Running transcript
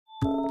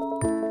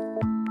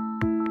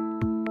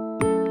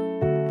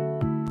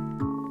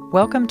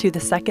Welcome to the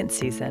second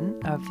season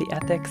of the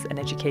Ethics and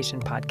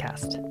Education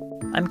podcast.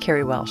 I'm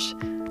Carrie Welsh.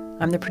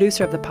 I'm the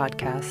producer of the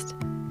podcast,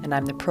 and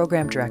I'm the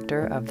program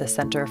director of the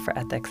Center for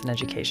Ethics and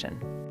Education.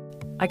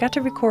 I got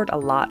to record a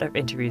lot of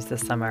interviews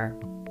this summer,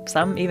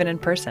 some even in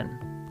person,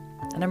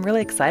 and I'm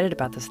really excited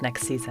about this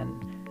next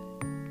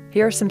season.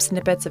 Here are some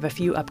snippets of a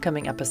few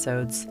upcoming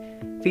episodes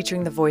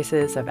featuring the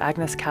voices of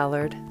Agnes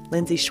Callard,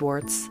 Lindsay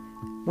Schwartz,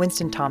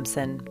 Winston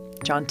Thompson,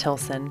 John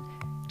Tilson,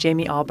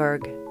 Jamie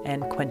Alberg,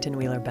 and Quentin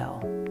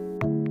Wheeler-Bell.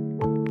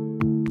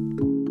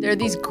 There are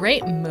these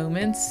great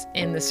moments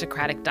in the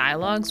Socratic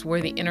dialogues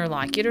where the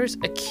interlocutors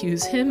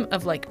accuse him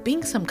of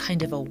being some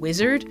kind of a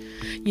wizard.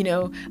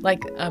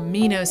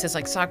 Meno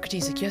says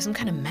Socrates, you have some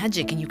kind of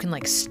magic and you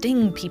can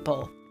sting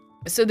people.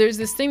 So there's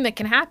this thing that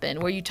can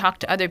happen where you talk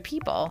to other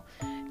people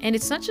and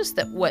it's not just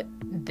that what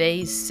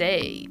they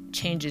say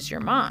changes your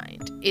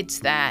mind.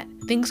 It's that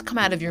things come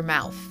out of your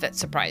mouth that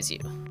surprise you.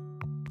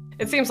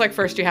 It seems like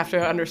first you have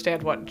to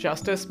understand what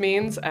justice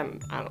means,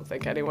 and I don't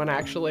think anyone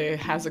actually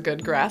has a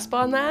good grasp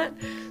on that.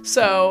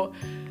 So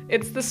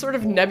it's this sort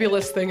of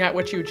nebulous thing at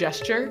which you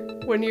gesture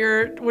when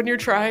you're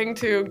trying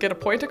to get a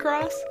point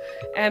across.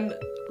 And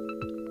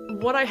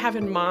what I have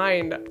in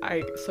mind,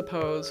 I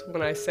suppose,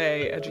 when I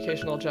say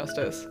educational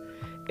justice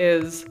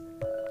is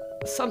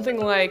something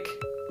like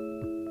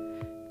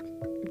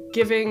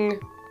giving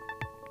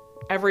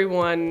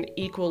everyone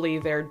equally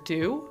their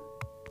due.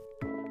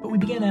 But we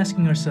began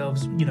asking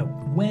ourselves,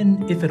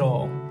 when, if at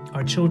all,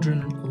 are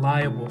children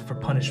liable for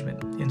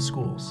punishment in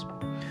schools?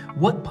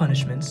 What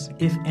punishments,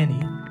 if any,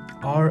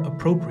 are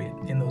appropriate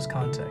in those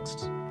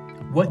contexts?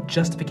 What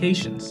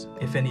justifications,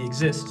 if any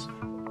exist,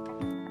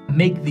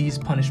 make these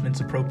punishments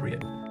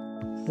appropriate?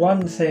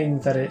 One thing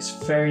that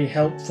it's very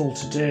helpful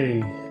to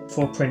do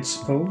for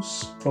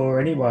principals, for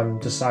anyone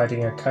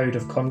deciding a code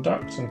of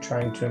conduct and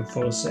trying to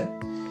enforce it,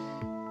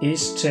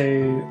 is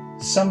to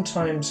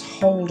sometimes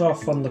hold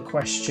off on the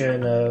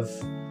question of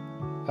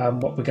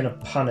what we're going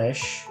to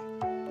punish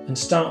and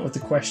start with the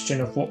question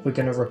of what we're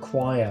going to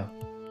require.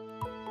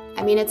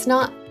 I mean, it's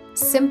not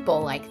simple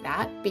like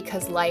that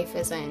because life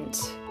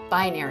isn't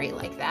binary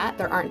like that.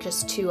 There aren't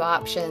just two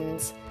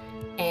options,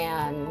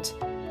 and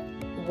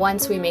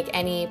once we make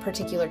any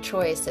particular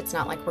choice, it's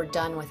not like we're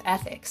done with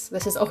ethics.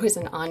 This is always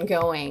an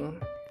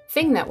ongoing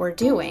thing that we're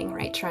doing,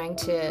 right? Trying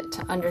to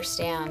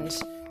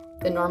understand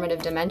the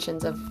normative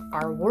dimensions of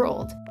our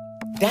world.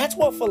 That's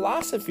what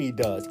philosophy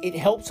does. It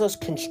helps us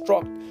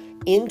construct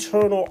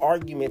internal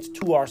arguments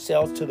to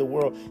ourselves, to the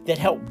world, that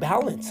help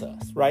balance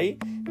us, right?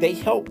 They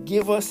help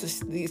give us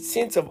the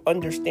sense of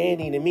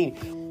understanding and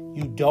meaning.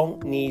 You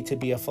don't need to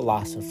be a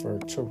philosopher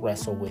to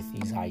wrestle with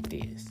these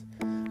ideas.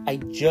 I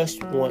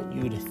just want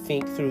you to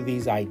think through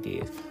these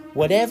ideas.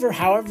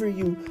 However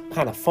you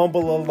kind of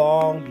fumble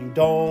along,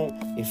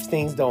 if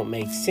things don't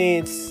make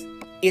sense,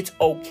 it's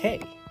okay,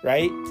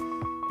 right?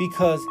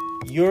 Because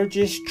you're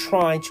just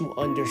trying to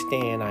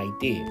understand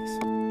ideas.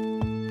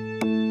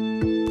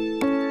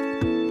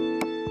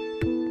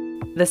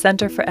 The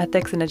Center for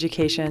Ethics and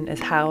Education is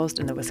housed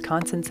in the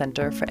Wisconsin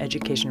Center for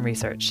Education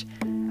Research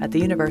at the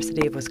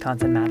University of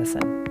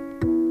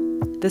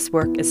Wisconsin-Madison. This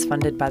work is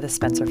funded by the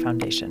Spencer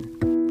Foundation.